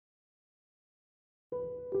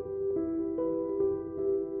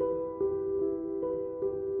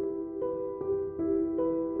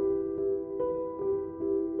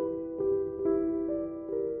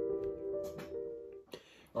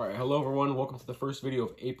Hello everyone, welcome to the first video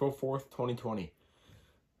of April 4th, 2020.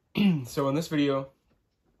 So in this video,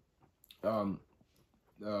 two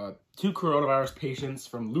coronavirus patients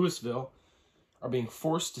from Louisville are being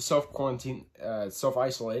forced to self-quarantine,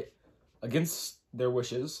 self-isolate against their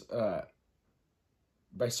wishes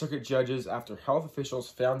by circuit judges after health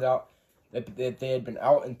officials found out that they had been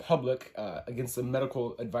out in public against the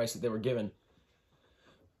medical advice that they were given.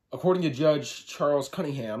 According to Judge Charles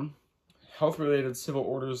Cunningham, health-related civil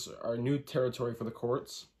orders are new territory for the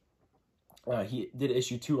courts. He did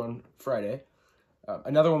issue two on Friday.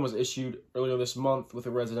 Another one was issued earlier this month with a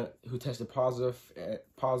resident who tested positive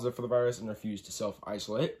for the virus and refused to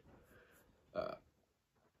self-isolate. The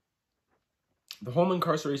home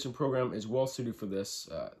incarceration program is well-suited for this,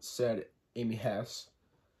 said Amy Hess,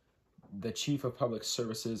 the chief of public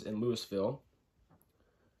services in Louisville.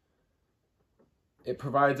 It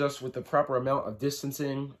provides us with the proper amount of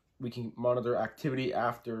distancing. We can monitor activity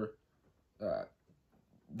after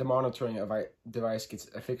the monitoring device gets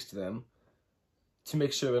affixed to them to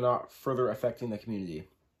make sure they're not further affecting the community.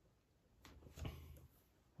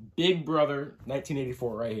 Big Brother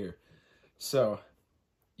 1984 right here. So,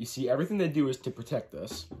 you see, everything they do is to protect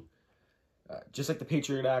us. Just like the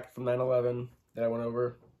Patriot Act from 9/11 that I went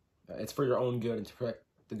over, it's for your own good and to protect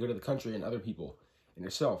the good of the country and other people and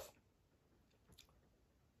yourself.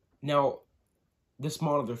 Now, this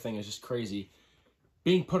monitor thing is just crazy.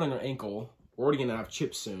 Being put on your ankle, we're already going to have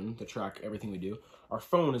chips soon to track everything we do. Our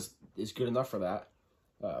phone is good enough for that.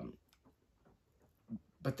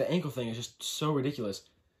 But the ankle thing is just so ridiculous.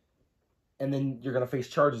 And then you're going to face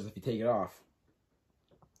charges if you take it off.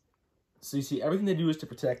 So you see, everything they do is to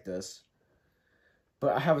protect us.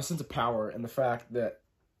 But I have a sense of power in the fact that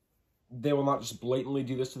they will not just blatantly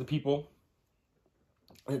do this to the people.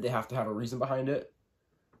 That they have to have a reason behind it.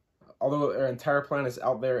 Although their entire plan is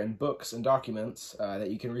out there in books and documents that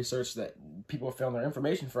you can research that people have found their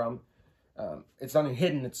information from, it's not even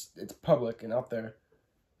hidden, it's public and out there.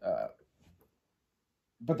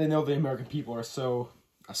 But they know the American people are so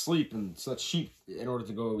asleep and such sheep in order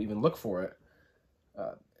to go even look for it.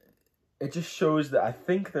 It just shows that I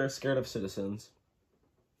think they're scared of citizens,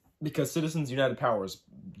 because Citizens United Power is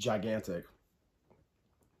gigantic.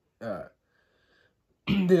 They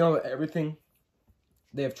know that everything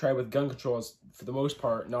they have tried with gun control has, for the most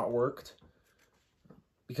part, not worked,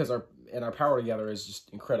 because our power together is just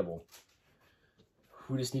incredible.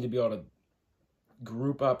 We just need to be able to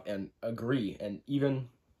group up and agree, and even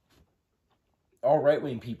all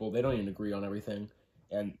right-wing people, they don't even agree on everything,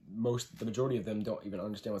 and the majority of them don't even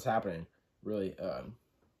understand what's happening, really.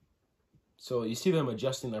 So you see them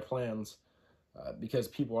adjusting their plans because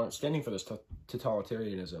people aren't standing for this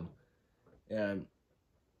totalitarianism, and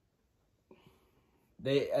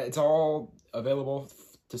it's all available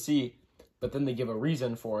to see, but then they give a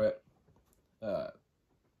reason for it.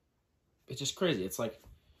 It's just crazy. It's like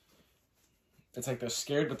they're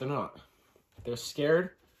scared, but they're not. They're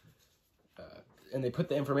scared, and they put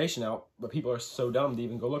the information out, but people are so dumb to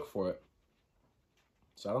even go look for it.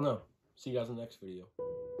 So I don't know. See you guys in the next video.